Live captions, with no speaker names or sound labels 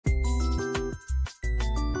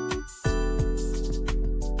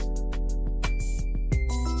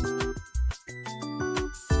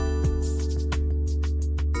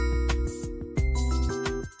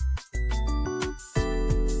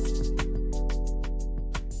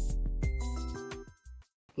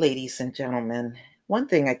Ladies and gentlemen, one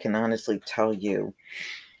thing I can honestly tell you,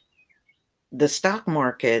 the stock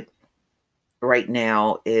market right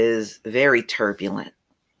now is very turbulent.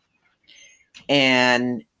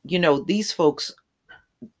 And, these folks,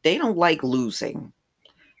 they don't like losing.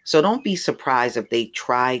 So don't be surprised if they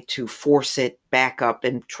try to force it back up.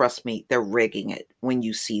 And trust me, they're rigging it when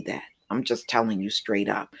you see that. I'm just telling you straight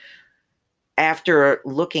up. After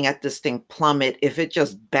looking at this thing plummet, if it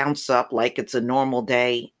just bounce up like it's a normal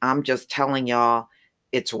day, I'm just telling y'all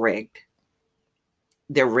it's rigged.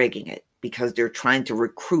 They're rigging it because they're trying to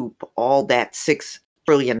recoup all that $6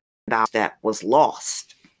 trillion that was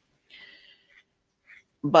lost.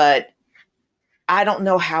 But I don't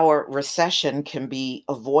know how a recession can be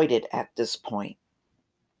avoided at this point.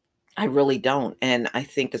 I really don't. And I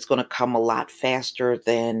think it's going to come a lot faster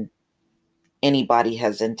than anybody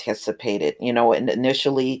has anticipated. And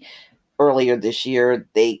initially, earlier this year,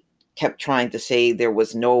 they kept trying to say there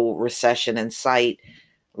was no recession in sight.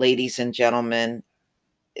 Ladies and gentlemen,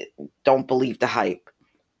 don't believe the hype.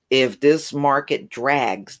 If this market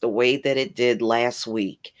drags the way that it did last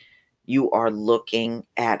week, you are looking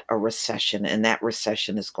at a recession, and that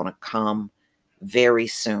recession is going to come very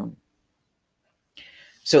soon.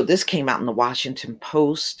 So this came out in the Washington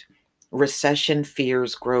Post. Recession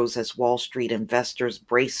fears grows as Wall Street investors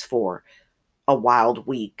brace for a wild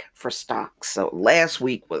week for stocks. So last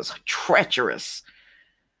week was treacherous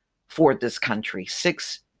for this country.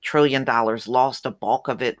 $6 trillion lost. A bulk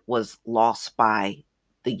of it was lost by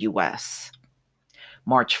the U.S.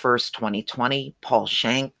 March 1st, 2020, Paul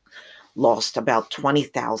Shank lost about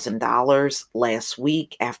 $20,000 last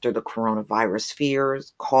week after the coronavirus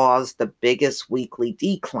fears caused the biggest weekly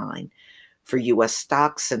decline for U.S.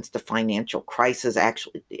 stocks since the financial crisis.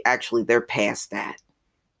 Actually, they're past that.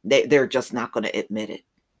 They're just not going to admit it.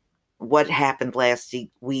 What happened last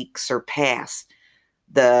week surpassed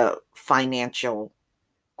the financial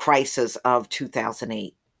crisis of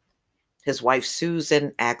 2008. His wife,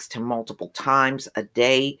 Susan, asked him multiple times a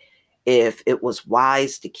day if it was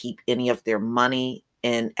wise to keep any of their money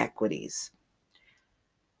in equities.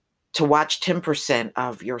 To watch 10%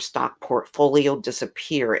 of your stock portfolio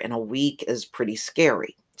disappear in a week is pretty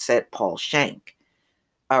scary, said Paul Shank,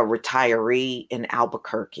 a retiree in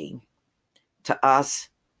Albuquerque. To us,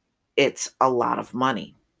 it's a lot of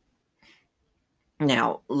money.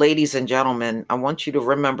 Now, ladies and gentlemen, I want you to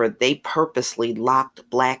remember they purposely locked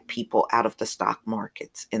Black people out of the stock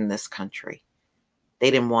markets in this country. They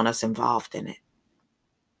didn't want us involved in it.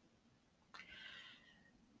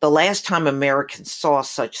 The last time Americans saw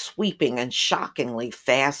such sweeping and shockingly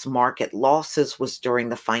fast market losses was during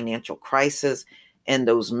the financial crisis, and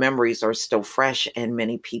those memories are still fresh in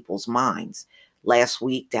many people's minds. Last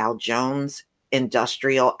week, Dow Jones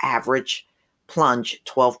Industrial Average plunged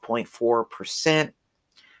 12.4%,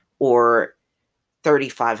 or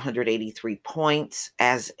 3,583 points,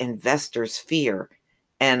 as investors fear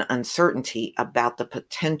and uncertainty about the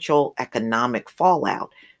potential economic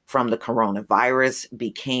fallout from the coronavirus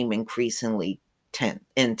became increasingly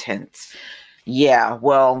intense. Yeah,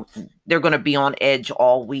 well, they're going to be on edge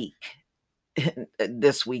all week,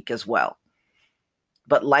 this week as well.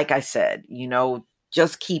 But like I said,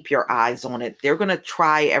 just keep your eyes on it. They're going to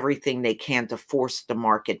try everything they can to force the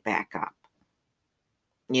market back up.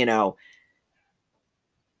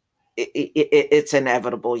 It's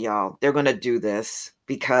inevitable, y'all. They're going to do this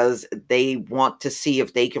because they want to see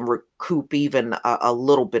if they can recoup even a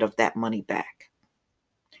little bit of that money back.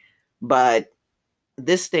 But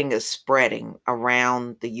this thing is spreading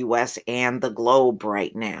around the U.S. and the globe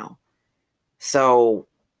right now. So,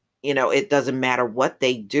 it doesn't matter what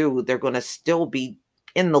they do. They're going to still be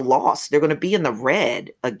in the loss. They're going to be in the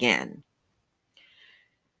red again.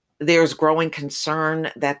 There's growing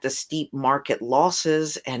concern that the steep market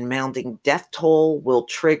losses and mounting death toll will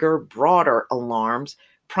trigger broader alarms,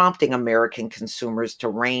 prompting American consumers to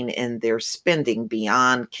rein in their spending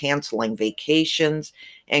beyond canceling vacations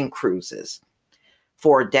and cruises.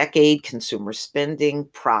 For a decade, consumer spending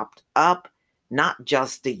propped up not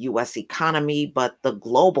just the U.S. economy, but the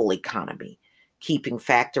global economy, keeping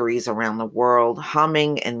factories around the world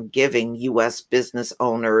humming and giving U.S. business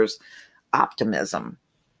owners optimism.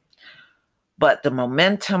 But the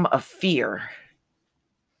momentum of fear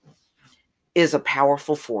is a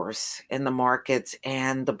powerful force in the markets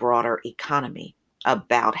and the broader economy.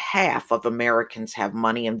 About half of Americans have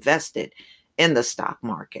money invested in the stock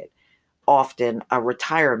market, often a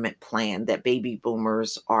retirement plan that baby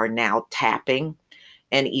boomers are now tapping,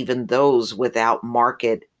 and even those without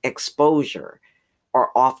market exposure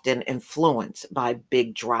are often influenced by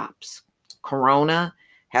big drops. Corona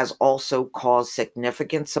has also caused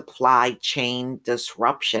significant supply chain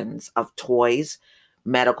disruptions of toys,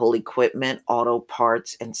 medical equipment, auto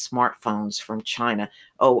parts, and smartphones from China.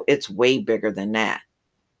 Oh, it's way bigger than that.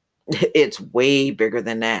 It's way bigger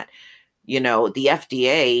than that. The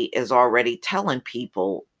FDA is already telling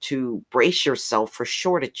people to brace yourself for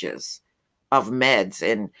shortages of meds.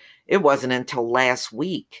 And it wasn't until last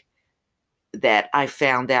week that I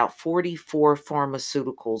found out 44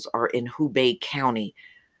 pharmaceuticals are in Hubei County,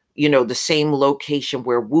 the same location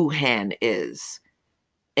where Wuhan is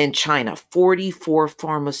in China. 44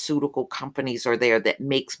 pharmaceutical companies are there that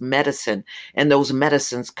makes medicine, and those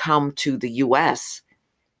medicines come to the US.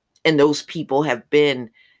 And those people have been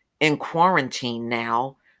in quarantine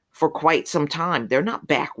now for quite some time. They're not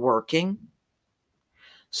back working.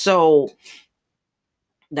 So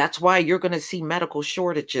that's why you're going to see medical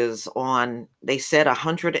shortages on, they said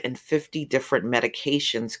 150 different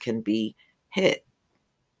medications can be hit.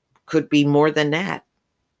 Could be more than that.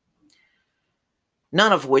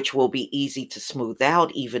 None of which will be easy to smooth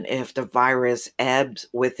out, even if the virus ebbs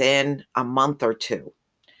within a month or two.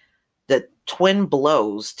 The twin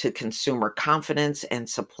blows to consumer confidence and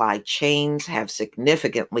supply chains have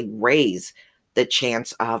significantly raised the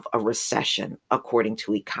chance of a recession, according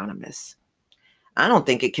to economists. I don't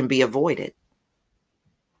think it can be avoided.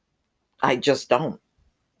 I just don't,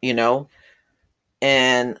 you know?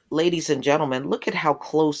 And ladies and gentlemen, look at how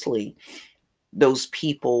closely those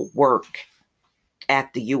people work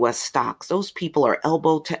at the US stocks. Those people are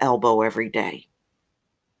elbow to elbow every day.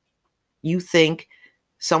 You think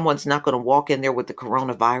someone's not going to walk in there with the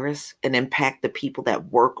coronavirus and impact the people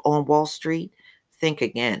that work on Wall Street? Think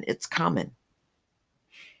again. It's coming.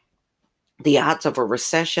 The odds of a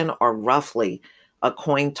recession are roughly a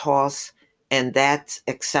coin toss, and that's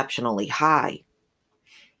exceptionally high.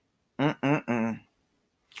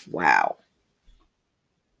 Wow.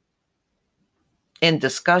 In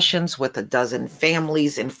discussions with a dozen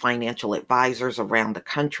families and financial advisors around the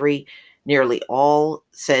country, nearly all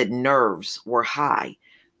said nerves were high,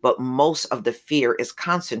 but most of the fear is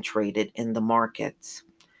concentrated in the markets.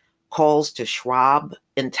 Calls to Schwab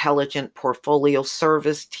Intelligent Portfolio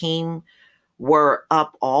Service team were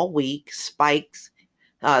up all week,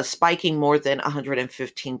 spiking more than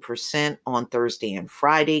 115% on Thursday and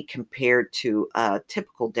Friday compared to a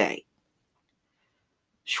typical day.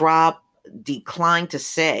 Schwab declined to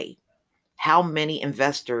say how many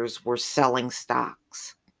investors were selling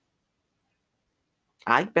stocks.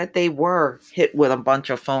 I bet they were hit with a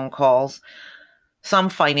bunch of phone calls. Some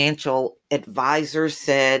financial advisors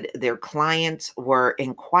said their clients were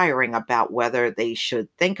inquiring about whether they should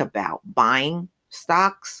think about buying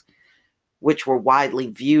stocks, which were widely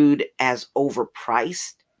viewed as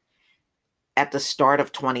overpriced. At the start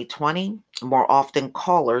of 2020, more often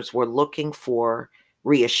callers were looking for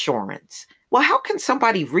reassurance. Well, how can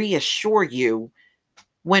somebody reassure you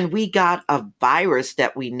when we got a virus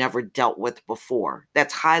that we never dealt with before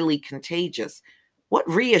that's highly contagious? What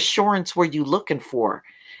reassurance were you looking for?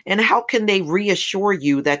 And how can they reassure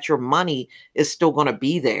you that your money is still going to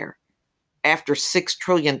be there after $6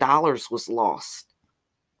 trillion was lost?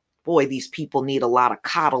 Boy, these people need a lot of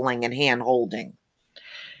coddling and hand holding.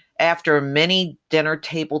 After many dinner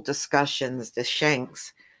table discussions, the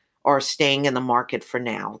Shanks are staying in the market for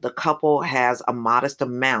now. The couple has a modest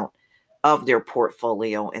amount of their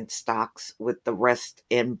portfolio in stocks, with the rest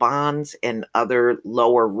in bonds and other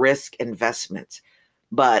lower risk investments.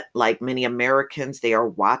 But like many Americans, they are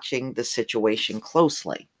watching the situation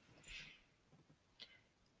closely.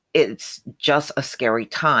 It's just a scary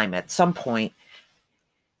time. At some point,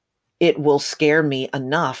 it will scare me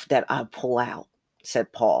enough that I'll pull out,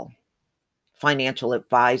 said Paul. Financial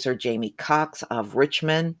advisor Jamie Cox of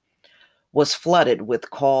Richmond was flooded with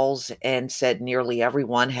calls and said nearly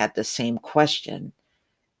everyone had the same question.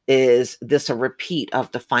 Is this a repeat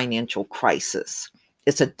of the financial crisis?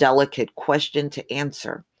 It's a delicate question to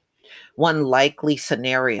answer. One likely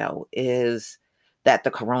scenario is that the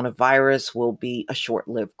coronavirus will be a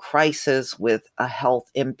short-lived crisis with a health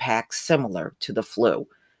impact similar to the flu.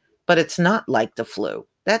 But it's not like the flu.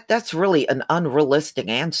 That's really an unrealistic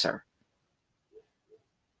answer.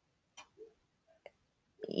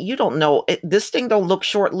 You don't know. This thing don't look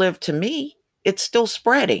short-lived to me. It's still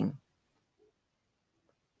spreading.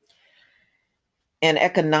 An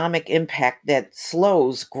economic impact that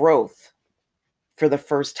slows growth for the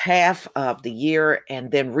first half of the year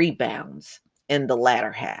and then rebounds in the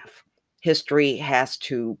latter half. History has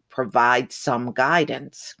to provide some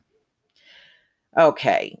guidance.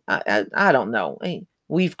 Okay, I don't know.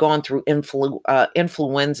 We've gone through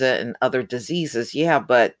influenza and other diseases, yeah,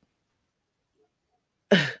 but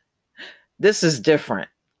this is different.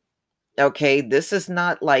 Okay, this is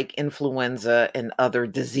not like influenza and other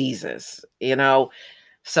diseases, you know?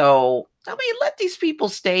 So, I mean, let these people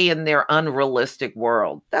stay in their unrealistic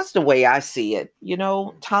world. That's the way I see it.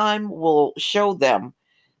 Time will show them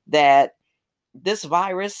that this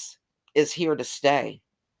virus is here to stay.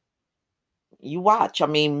 You watch. I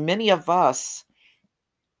mean, many of us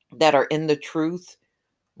that are in the truth,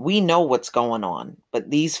 we know what's going on, but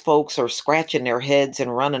these folks are scratching their heads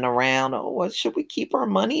and running around. Oh, well, should we keep our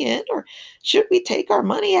money in or should we take our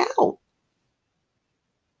money out?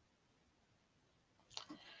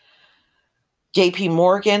 JP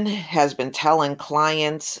Morgan has been telling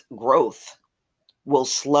clients growth will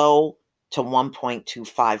slow to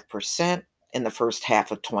 1.25% in the first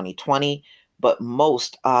half of 2020, but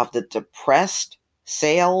most of the depressed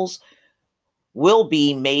sales will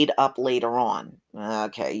be made up later on.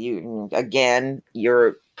 Okay,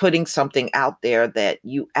 you're putting something out there that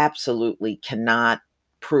you absolutely cannot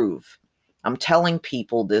prove. I'm telling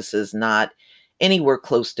people this is not anywhere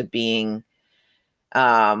close to being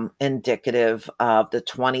indicative of the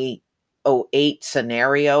 2008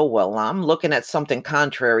 scenario. Well, I'm looking at something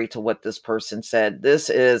contrary to what this person said. This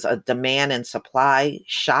is a demand and supply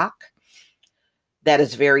shock that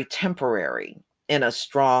is very temporary in a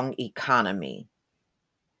strong economy.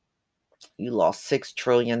 You lost $6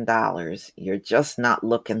 trillion. You're just not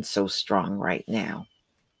looking so strong right now.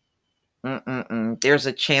 There's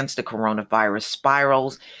a chance the coronavirus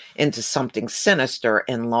spirals into something sinister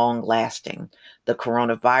and long lasting. The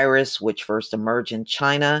coronavirus, which first emerged in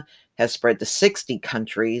China, has spread to 60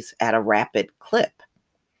 countries at a rapid clip,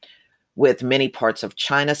 with many parts of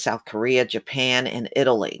China, South Korea, Japan, and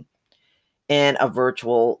Italy in a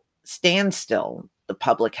virtual standstill. The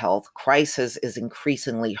public health crisis is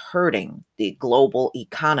increasingly hurting the global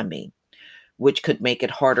economy, which could make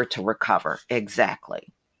it harder to recover.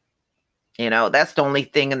 Exactly. That's the only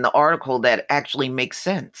thing in the article that actually makes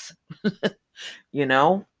sense. you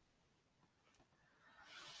know?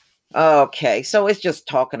 Okay, so it's just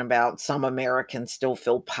talking about some Americans still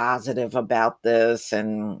feel positive about this,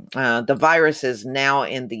 and the virus is now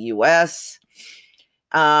in the US.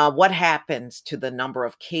 What happens to the number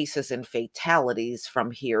of cases and fatalities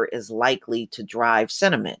from here is likely to drive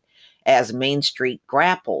sentiment as Main Street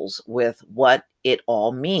grapples with what it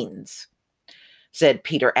all means, said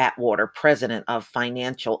Peter Atwater, president of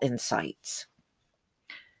Financial Insights.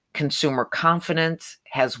 Consumer confidence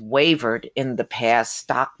has wavered in the past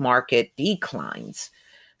stock market declines,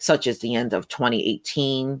 such as the end of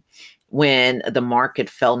 2018, when the market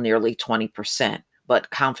fell nearly 20%. But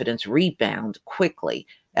confidence rebounded quickly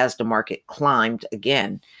as the market climbed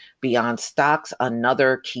again. Beyond stocks,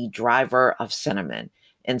 another key driver of sentiment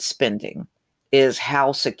and spending is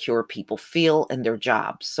how secure people feel in their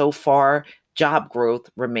jobs. So far, job growth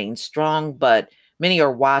remains strong, but many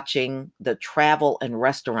are watching the travel and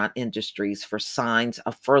restaurant industries for signs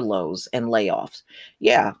of furloughs and layoffs.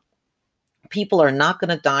 Yeah, people are not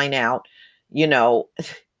going to dine out. You know,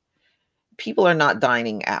 people are not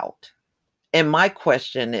dining out. And my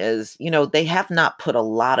question is, they have not put a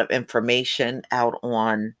lot of information out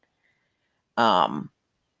on, um,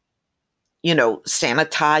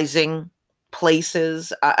 sanitizing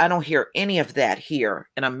places. I don't hear any of that here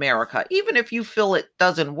in America. Even if you feel it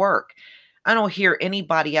doesn't work, I don't hear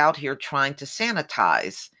anybody out here trying to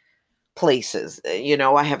sanitize places.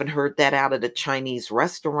 I haven't heard that out of the Chinese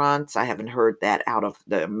restaurants. I haven't heard that out of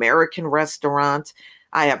the American restaurants.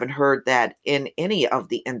 I haven't heard that in any of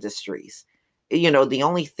the industries. The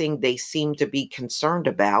only thing they seem to be concerned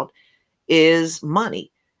about is money.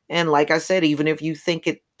 And like I said, even if you think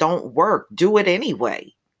it don't work, do it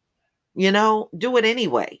anyway. Do it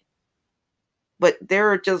anyway. But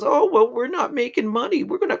they're just, oh, well, we're not making money.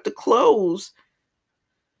 We're going to have to close.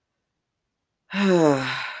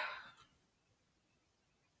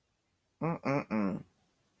 Mm-mm-mm.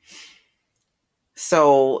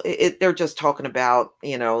 So they're just talking about,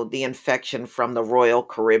 the infection from the Royal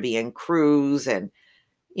Caribbean cruise. And,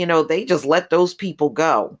 they just let those people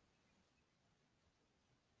go.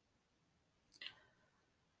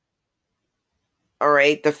 All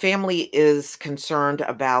right. The family is concerned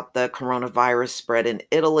about the coronavirus spread in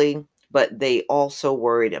Italy, but they also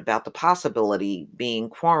worried about the possibility being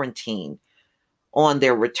quarantined on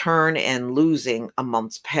their return and losing a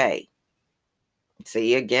month's pay.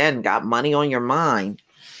 See, again, got money on your mind.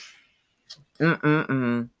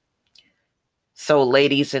 Mm-mm-mm. So,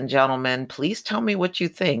 ladies and gentlemen, please tell me what you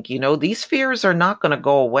think. These fears are not going to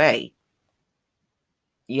go away.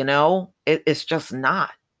 It's just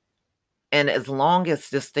not. And as long as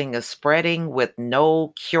this thing is spreading with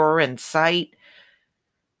no cure in sight,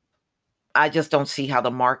 I just don't see how the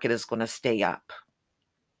market is going to stay up.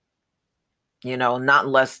 Not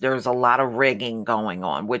unless there's a lot of rigging going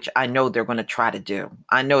on, which I know they're going to try to do.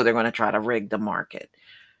 I know they're going to try to rig the market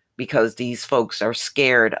because these folks are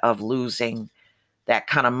scared of losing that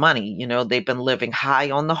kind of money. They've been living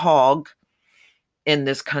high on the hog in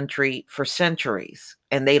this country for centuries,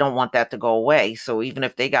 and they don't want that to go away. So even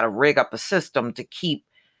if they got to rig up a system to keep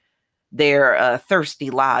their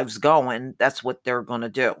thirsty lives going, that's what they're going to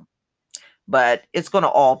do. But it's going to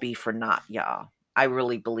all be for naught, y'all. I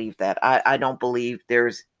really believe that. I don't believe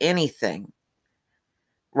there's anything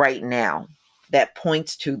right now that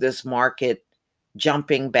points to this market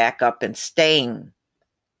jumping back up and staying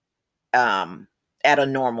at a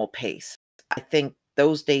normal pace. I think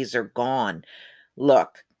those days are gone.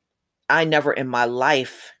 Look, I never in my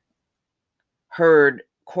life heard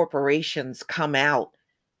corporations come out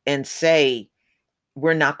and say,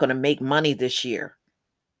 we're not going to make money this year.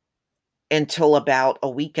 Until about a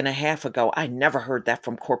week and a half ago, I never heard that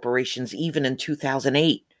from corporations, even in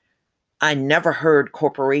 2008. I never heard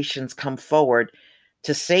corporations come forward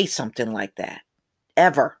to say something like that,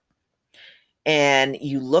 ever. And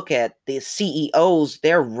you look at the CEOs,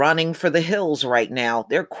 they're running for the hills right now.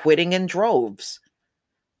 They're quitting in droves.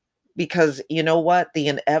 Because you know what? The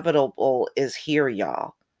inevitable is here,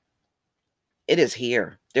 y'all. It is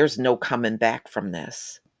here. There's no coming back from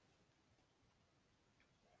this.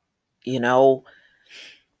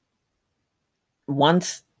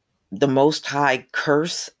 Once the Most High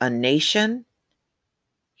curse a nation,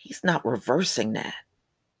 he's not reversing that.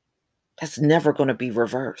 That's never going to be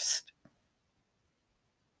reversed.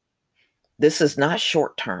 This is not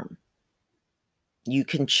short term. You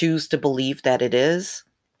can choose to believe that it is.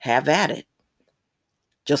 Have at it.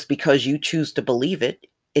 Just because you choose to believe it,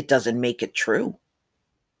 it doesn't make it true.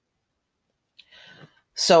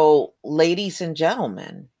 So, ladies and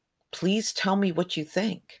gentlemen, please tell me what you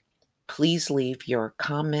think. Please leave your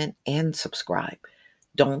comment and subscribe.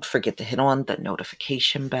 Don't forget to hit on the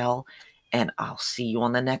notification bell, and I'll see you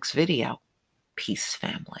on the next video. Peace,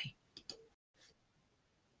 family.